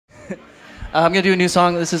I'm gonna do a new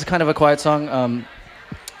song. This is kind of a quiet song.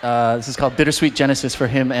 This is called Bittersweet Genesis for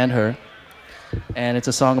him and her. And it's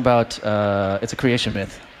a song about, it's a creation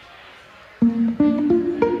myth.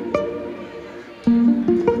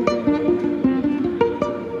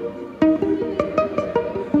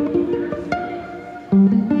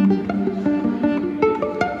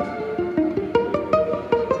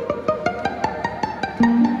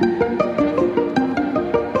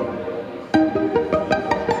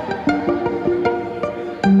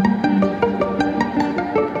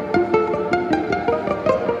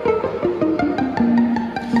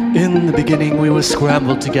 In the beginning we were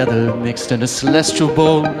scrambled together, mixed in a celestial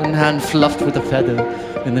bowl and hand fluffed with a feather.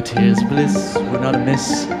 And the tears of bliss were not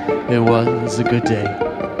amiss, it was a good day.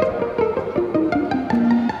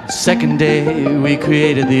 Second day we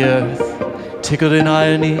created the earth, tickled in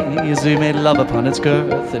irony as we made love upon its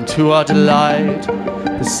girth. And to our delight,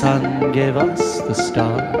 the sun gave us the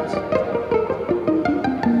stars.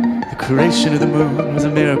 The creation of the moon was a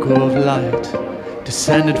miracle of light,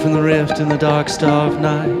 descended from the rift in the dark star of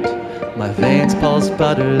night. My veins pulsed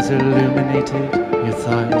butters illuminated your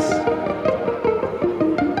thighs.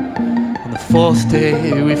 On the fourth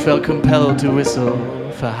day we felt compelled to whistle,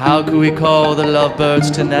 for how could we call the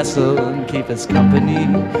lovebirds to nestle and keep us company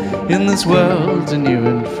in this world new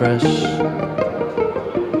and fresh?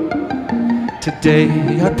 Today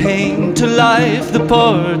I paint to life the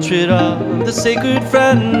portrait of the sacred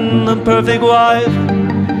friend, the perfect wife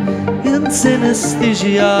in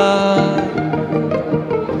synesthesia.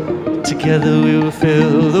 Together we will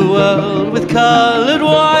fill the world with colored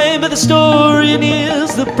wine, but the story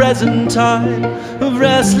nears the present time of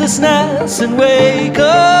restlessness and wake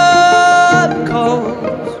up calls.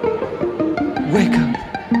 Wake up.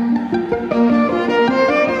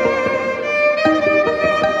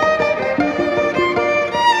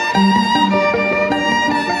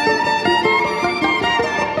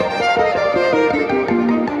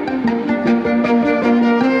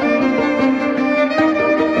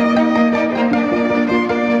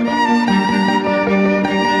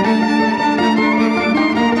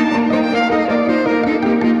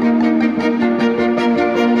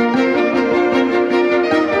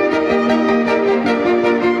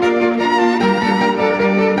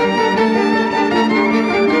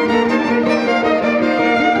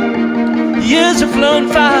 Years have flown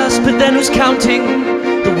fast, but then who's counting?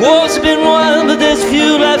 The wars have been won, but there's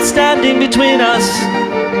few left standing between us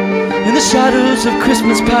in the shadows of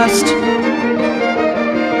Christmas past.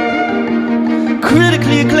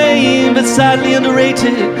 Critically acclaimed, but sadly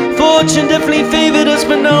underrated. Fortune definitely favored us,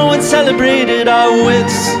 but no one celebrated our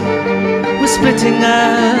wits. We're splitting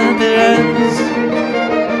at their ends.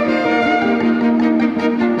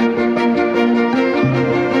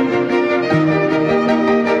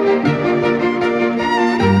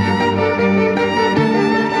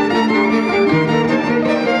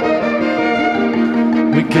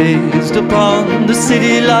 We gazed upon the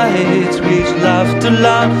city lights, we laughed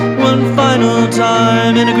aloud one final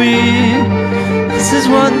time and agreed, this is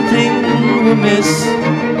one thing we'll miss.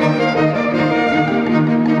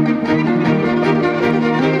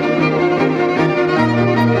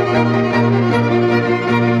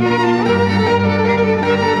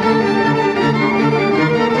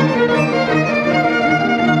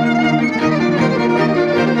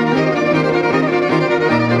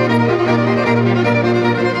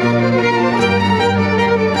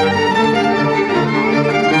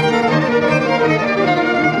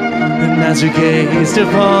 As we gazed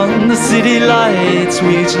upon the city lights,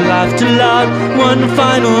 we each laughed aloud one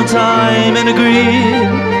final time and agreed,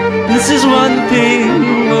 this is one thing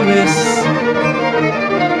we'll miss.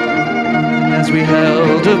 And as we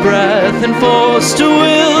held our breath and forced our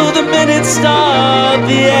will, the minutes stopped,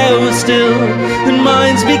 the air was still, and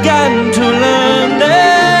minds began to learn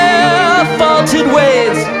their faulted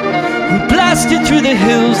ways. We blasted through the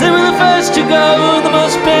hills, they were the first to go, the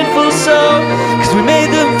most painful so, cause we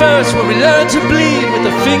made them first when we learned to bleed with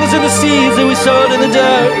the fingers of the seeds that we sowed in the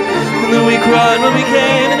dirt. And then we cried when we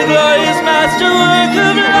came in the glorious masterwork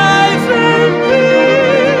of life, and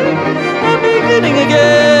we are beginning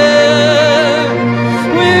again.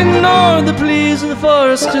 We ignored the pleas of the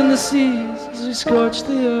forest and the seas as we scorched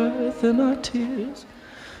the earth in our tears.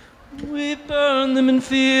 We burned them in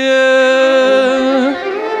fear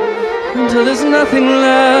until there's nothing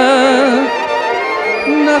left,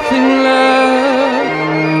 nothing left,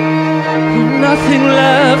 nothing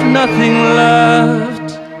left, nothing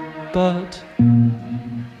left but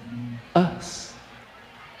us.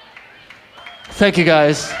 Thank you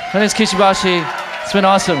guys. My name is Kishi Bashi. It's been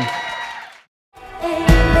awesome.